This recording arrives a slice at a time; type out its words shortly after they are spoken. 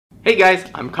Hey guys,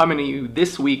 I'm coming to you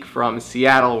this week from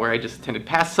Seattle where I just attended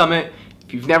Past Summit.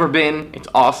 If you've never been, it's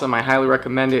awesome. I highly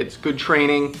recommend it. It's good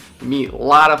training. You meet a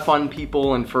lot of fun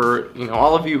people, and for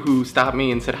all of you who stopped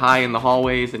me and said hi in the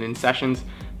hallways and in sessions,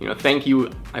 thank you.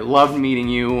 I loved meeting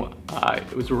you.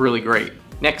 It was really great.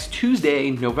 Next Tuesday,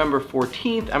 November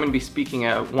 14th, I'm going to be speaking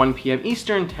at 1 p.m.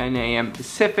 Eastern, 10 a.m.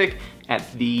 Pacific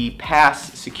at the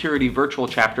Pass Security Virtual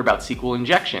Chapter about SQL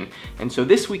injection. And so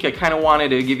this week I kind of wanted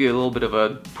to give you a little bit of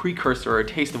a precursor or a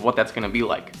taste of what that's going to be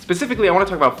like. Specifically, I want to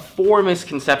talk about 4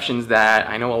 misconceptions that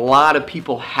I know a lot of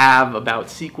people have about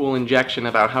SQL injection,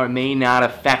 about how it may not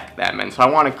affect them. And so I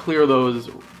want to clear those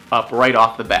up right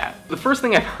off the bat. The first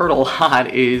thing I've heard a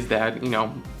lot is that,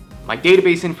 my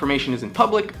database information isn't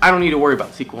public, I don't need to worry about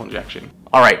SQL injection.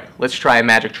 All right, let's try a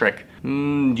magic trick. Do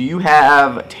you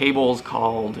have tables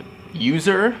called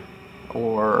user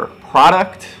or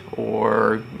product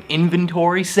or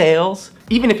inventory sales?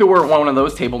 Even if it were one of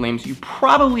those table names, you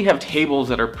probably have tables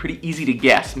that are pretty easy to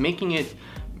guess, making it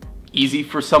easy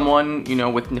for someone,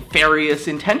 with nefarious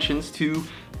intentions to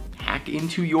hack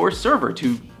into your server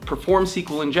to perform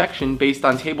SQL injection based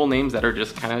on table names that are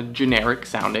just kind of generic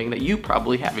sounding that you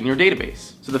probably have in your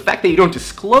database. So the fact that you don't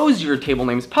disclose your table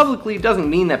names publicly doesn't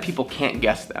mean that people can't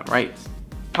guess them, right? It's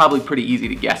probably pretty easy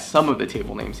to guess some of the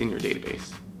table names in your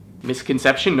database.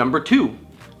 Misconception number 2.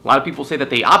 A lot of people say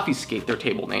that they obfuscate their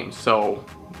table names. So,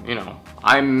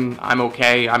 I'm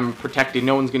okay, I'm protected,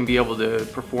 no one's gonna be able to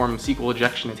perform SQL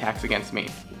injection attacks against me.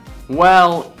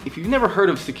 Well, if you've never heard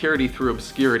of security through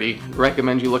obscurity, I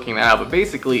recommend you looking that up, but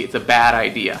basically it's a bad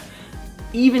idea.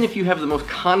 Even if you have the most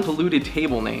convoluted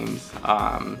table names,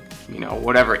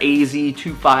 whatever,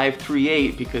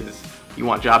 AZ2538, because you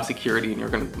want job security and you're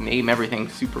going to name everything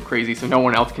super crazy so no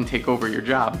one else can take over your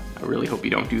job. I really hope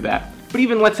you don't do that. But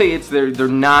even let's say they're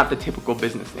not the typical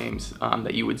business names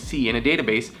that you would see in a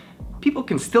database, people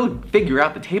can still figure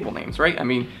out the table names, right? I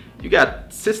mean, you got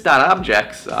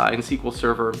sys.objects in SQL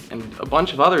Server and a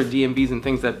bunch of other DMVs and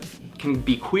things that can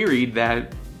be queried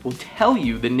that will tell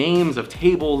you the names of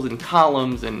tables and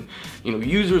columns and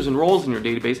users and roles in your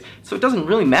database. So it doesn't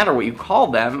really matter what you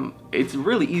call them. It's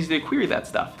really easy to query that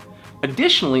stuff.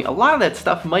 Additionally, a lot of that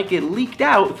stuff might get leaked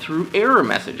out through error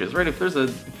messages, right? If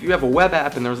you have a web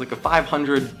app and there's like a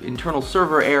 500 internal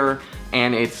server error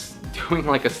and it's doing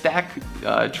like a stack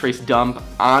trace dump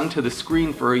onto the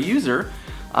screen for a user,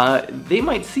 they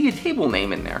might see a table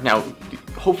name in there. Now,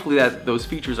 hopefully those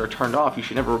features are turned off. You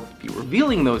should never be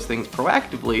revealing those things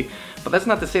proactively, but that's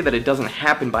not to say that it doesn't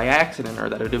happen by accident or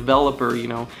that a developer,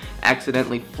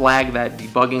 accidentally flag that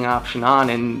debugging option on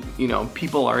and,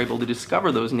 people are able to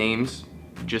discover those names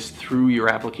just through your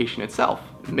application itself.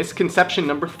 Misconception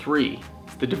number 3.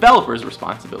 The developer's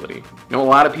responsibility. A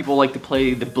lot of people like to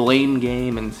play the blame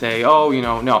game and say, oh,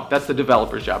 no, that's the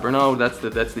developer's job, or no, that's the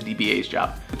DBA's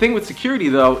job. The thing with security,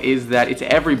 though, is that it's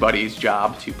everybody's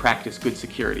job to practice good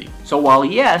security. So while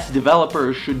yes,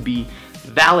 developers should be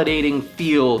validating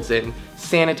fields and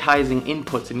sanitizing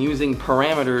inputs and using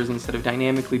parameters instead of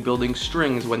dynamically building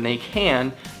strings when they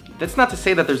can, that's not to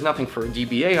say that there's nothing for a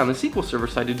DBA on the SQL Server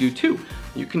side to do too.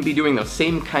 You can be doing those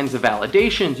same kinds of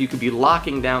validations, you could be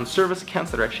locking down service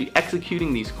accounts that are actually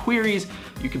executing these queries,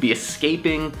 you could be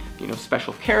escaping,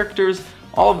 special characters.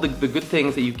 All of the good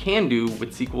things that you can do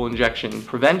with SQL injection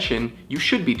prevention, you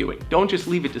should be doing. Don't just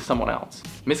leave it to someone else.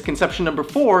 Misconception number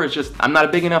 4 is just, I'm not a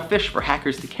big enough fish for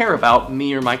hackers to care about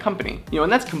me or my company. And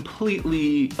that's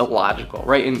completely illogical,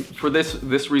 right? And for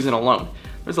this reason alone.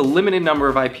 There's a limited number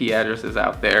of IP addresses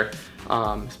out there,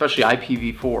 especially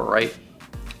IPv4, right?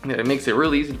 And it makes it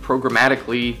really easy to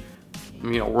programmatically,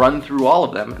 run through all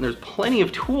of them. And there's plenty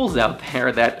of tools out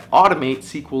there that automate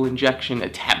SQL injection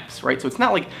attempts, right? So it's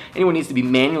not like anyone needs to be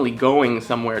manually going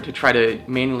somewhere to try to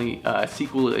manually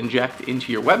SQL inject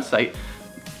into your website.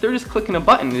 They're just clicking a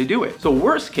button to do it. So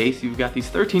worst case, you've got these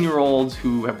 13-year-olds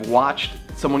who have watched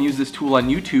someone use this tool on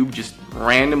YouTube, just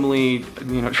randomly,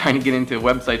 trying to get into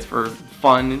websites for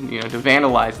fun, to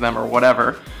vandalize them or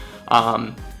whatever.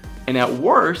 And at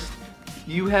worst,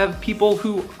 you have people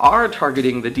who are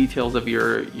targeting the details of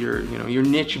your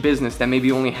niche business that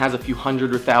maybe only has a few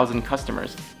hundred or thousand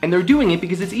customers. And they're doing it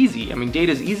because it's easy. I mean,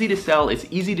 data is easy to sell, it's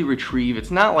easy to retrieve. It's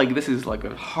not like this is like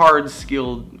a hard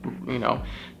skilled,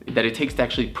 that it takes to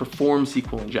actually perform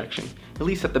SQL injection, at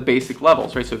least at the basic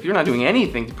levels, right? So if you're not doing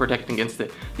anything to protect against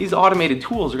it, these automated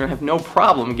tools are gonna have no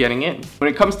problem getting in. When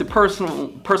it comes to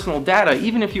personal data,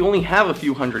 even if you only have a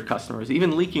few hundred customers,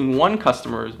 even leaking one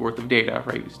customer's worth of data,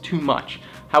 right, is too much.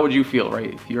 How would you feel,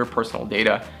 right, if your personal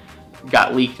data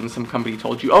got leaked and some company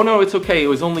told you, oh no, it's okay, it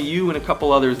was only you and a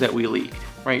couple others that we leaked,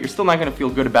 right? You're still not gonna feel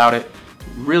good about it.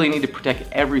 You really need to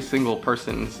protect every single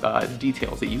person's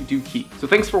details that you do keep. So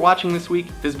thanks for watching this week.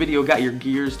 If this video got your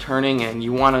gears turning and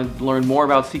you want to learn more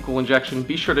about SQL injection,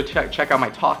 be sure to check out my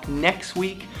talk next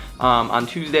week on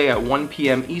Tuesday at 1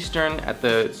 p.m. Eastern at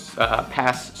the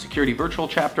Pass Security Virtual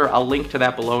chapter. I'll link to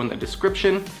that below in the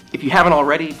description. If you haven't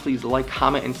already, please like,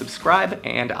 comment, and subscribe,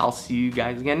 and I'll see you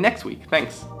guys again next week.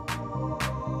 Thanks.